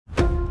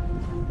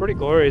Pretty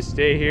glorious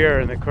day here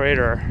in the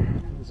crater.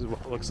 This is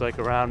what it looks like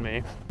around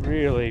me.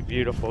 Really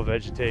beautiful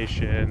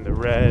vegetation, the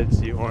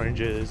reds, the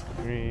oranges,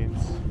 the greens,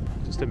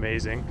 just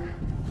amazing.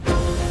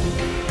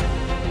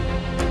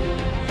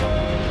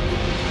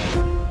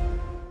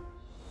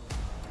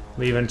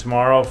 Leaving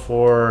tomorrow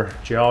for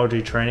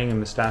geology training in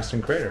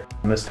Mistastin crater.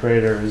 This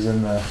crater is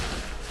in the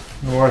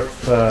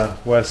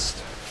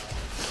northwest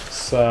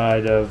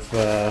side of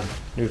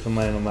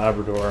Newfoundland and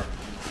Labrador,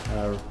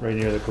 right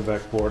near the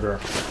Quebec border.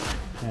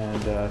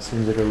 And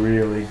seems like a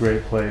really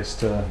great place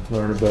to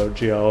learn about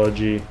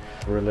geology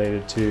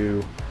related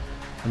to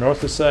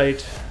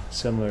anorthosite,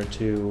 similar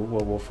to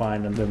what we'll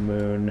find on the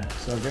moon.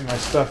 So I'll get my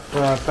stuff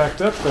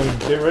packed up and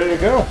get ready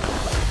to go.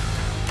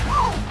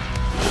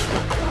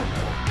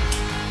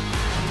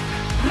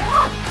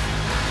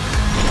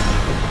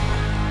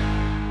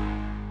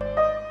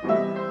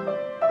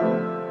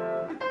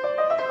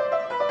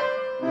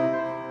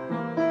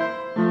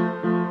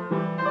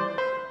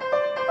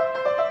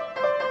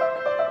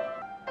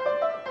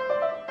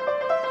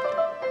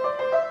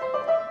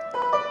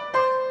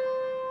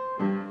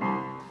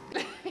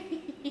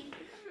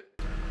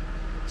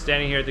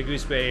 Standing here at the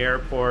Goose Bay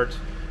Airport,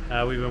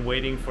 we've been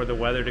waiting for the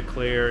weather to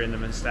clear in the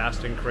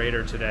Mistastin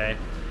crater today,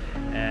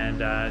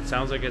 and it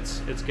sounds like it's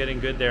getting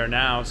good there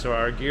now. So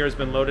our gear has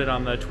been loaded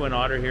on the Twin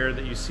Otter here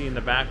that you see in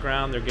the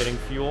background. They're getting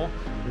fuel,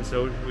 and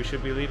so we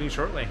should be leaving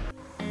shortly.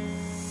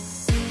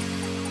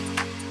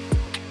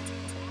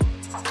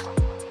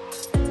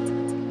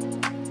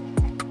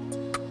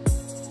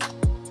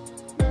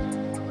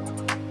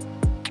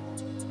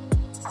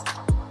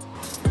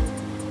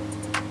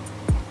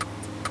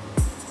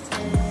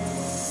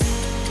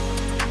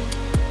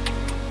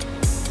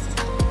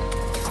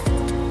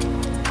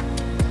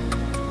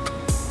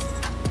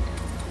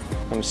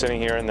 I'm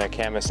sitting here in the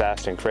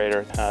Kamestastin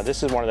crater.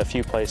 This is one of the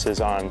few places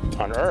on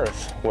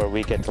Earth where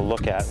we get to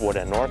look at what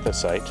an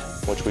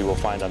anorthosite, which we will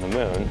find on the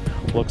moon,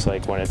 looks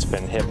like when it's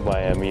been hit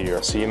by a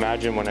meteor. So you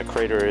imagine when a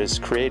crater is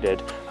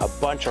created, a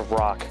bunch of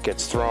rock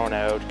gets thrown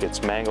out,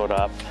 gets mangled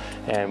up,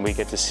 and we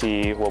get to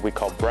see what we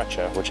call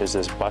breccia, which is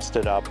this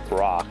busted up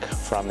rock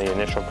from the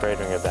initial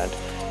cratering event.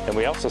 And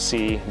we also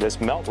see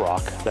this melt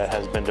rock that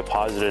has been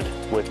deposited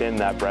within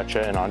that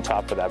breccia and on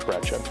top of that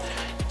breccia.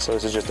 So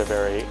this is just a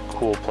very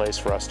cool place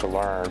for us to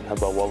learn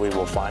about what we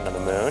will find on the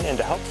moon and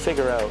to help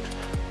figure out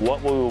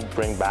what we will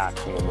bring back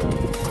from the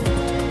moon.